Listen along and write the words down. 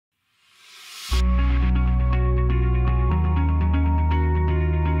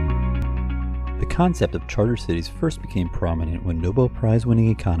concept of charter cities first became prominent when Nobel Prize-winning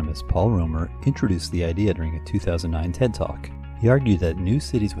economist Paul Romer introduced the idea during a 2009 TED Talk. He argued that new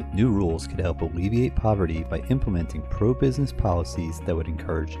cities with new rules could help alleviate poverty by implementing pro-business policies that would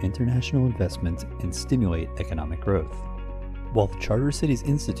encourage international investment and stimulate economic growth. While the Charter Cities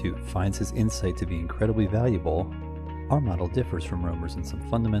Institute finds his insight to be incredibly valuable, our model differs from Romer's in some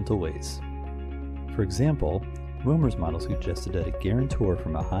fundamental ways. For example, Romer's model suggested that a guarantor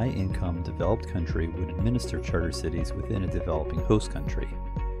from a high-income developed country would administer charter cities within a developing host country.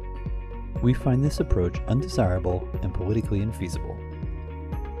 We find this approach undesirable and politically infeasible.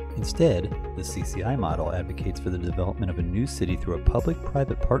 Instead, the CCI model advocates for the development of a new city through a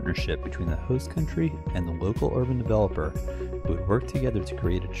public-private partnership between the host country and the local urban developer who would work together to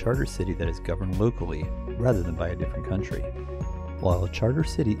create a charter city that is governed locally rather than by a different country. While a charter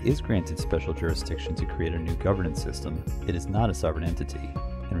city is granted special jurisdiction to create a new governance system, it is not a sovereign entity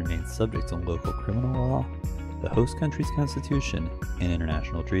and remains subject to local criminal law, the host country's constitution, and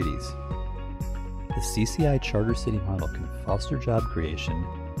international treaties. The CCI charter city model can foster job creation,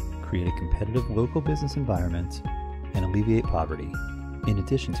 create a competitive local business environment, and alleviate poverty, in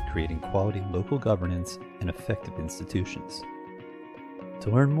addition to creating quality local governance and effective institutions. To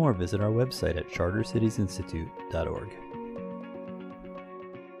learn more, visit our website at chartercitiesinstitute.org.